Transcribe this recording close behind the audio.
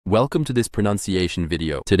Welcome to this pronunciation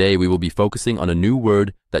video. Today we will be focusing on a new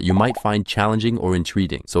word that you might find challenging or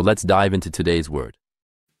intriguing. So let's dive into today's word.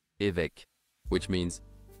 Évêque, which means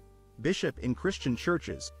bishop in Christian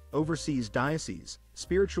churches, oversees diocese,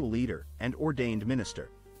 spiritual leader, and ordained minister.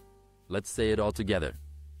 Let's say it all together.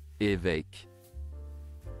 Évêque.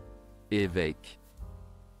 Évêque.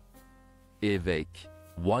 Évêque.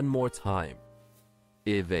 One more time.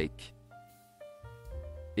 Évêque.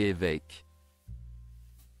 Évêque.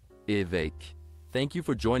 Évêque. Thank you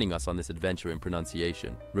for joining us on this adventure in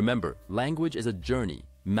pronunciation. Remember, language is a journey,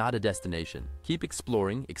 not a destination. Keep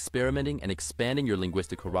exploring, experimenting, and expanding your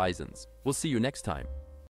linguistic horizons. We'll see you next time.